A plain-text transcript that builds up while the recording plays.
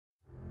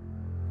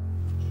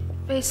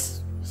But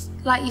it's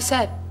like you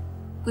said,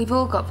 we've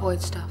all got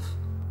void stuff.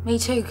 Me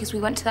too, because we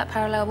went to that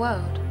parallel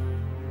world.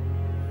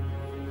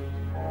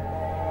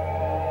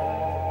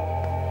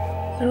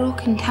 We're all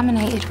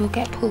contaminated, we'll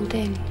get pulled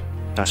in.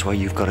 That's where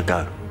you've got to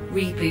go.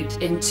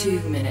 Reboot in 2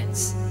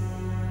 minutes.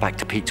 Back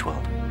to Pete's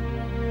world.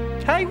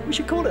 Hey, we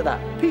should call it that.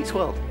 Pete's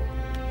world.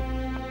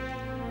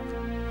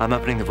 I'm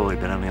opening the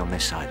void, but only on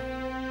this side.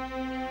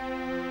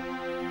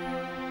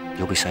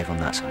 You'll be safe on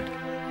that side.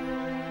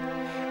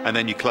 And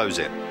then you close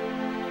it.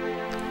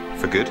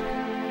 For good?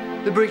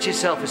 The breach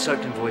itself is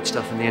soaked in void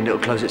stuff. In the end, it'll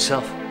close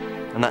itself.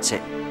 And that's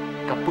it.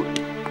 Kaput.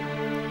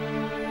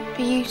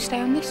 But you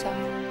stay on this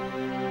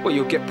side. Well,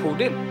 you'll get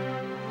pulled in.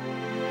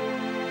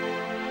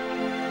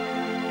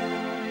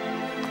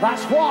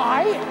 That's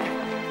why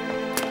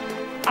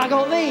I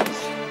got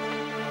these.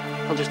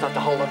 I'll just have to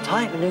hold on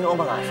tight and do it all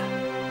my life.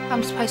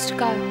 I'm supposed to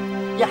go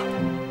Yeah.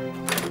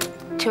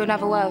 to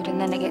another world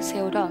and then it gets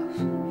sealed off.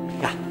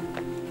 Yeah.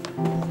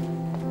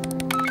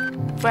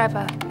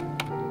 Forever.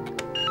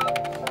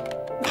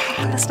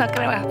 That's not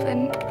going to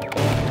happen.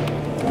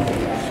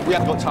 We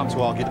haven't got time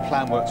to argue. The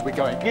plan works. We're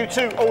going. You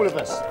two, all of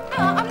us.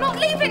 I'm not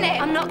leaving it.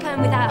 I'm not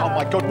going without her. Oh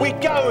my God, we're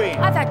going.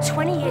 I've had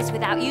 20 years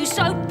without you,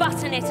 so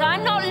button it.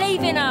 I'm not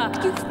leaving her.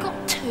 You've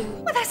got to.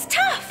 Well, that's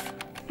tough.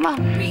 Mum,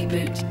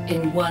 Reboot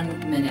in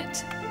 1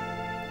 minute.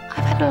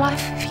 I've had a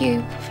life with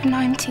you for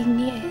 19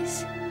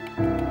 years.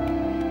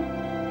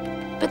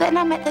 But then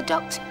I met the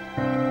doctor.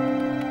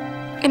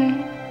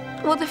 And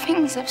all the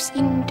things I've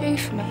seen him do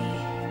for me.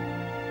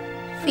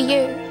 For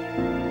you.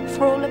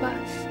 For all of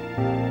us.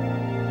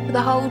 For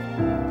the whole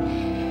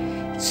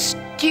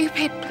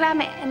stupid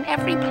planet and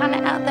every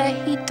planet out there,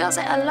 he does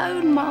it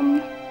alone,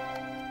 Mum.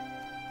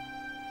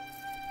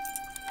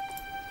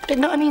 But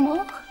not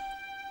anymore.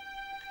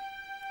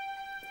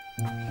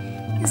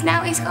 Because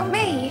now he's got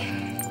me.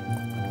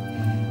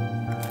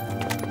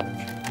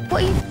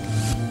 What are you...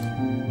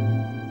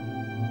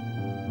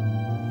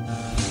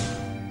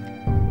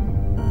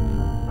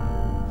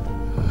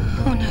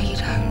 Oh, no, you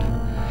don't.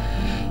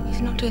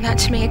 He's not doing that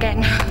to me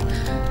again.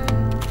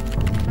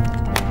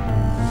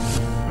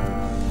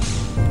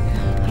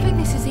 I think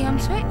this is the on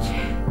switch.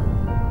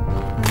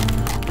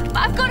 But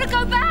I've got to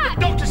go back.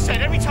 The doctor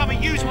said every time I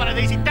use one of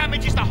these, it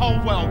damages the whole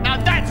world. Now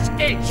that's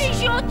it.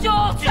 She's your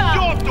daughter. She's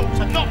your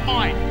daughter, not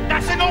mine.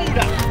 That's an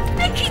order.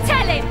 Mickey,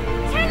 tell him.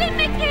 Tell him,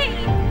 Mickey.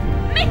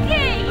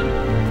 Mickey.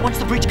 Once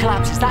the breach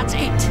collapses, that's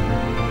it.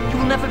 You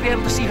will never be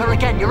able to see her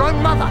again, your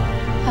own mother.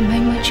 I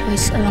made my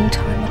choice a long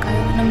time ago,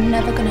 and I'm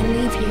never going to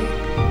leave you.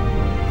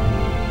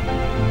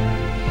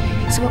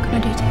 So what can I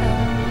do to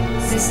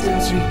help?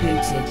 Systems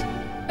rebooted.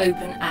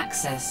 Open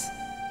access.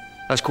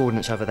 Those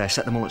coordinates over there,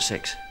 set them all at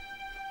 6.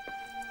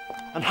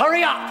 And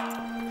hurry up!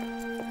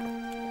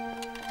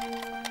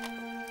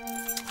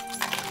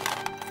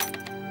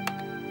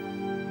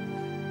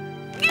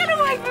 Get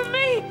away from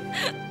me!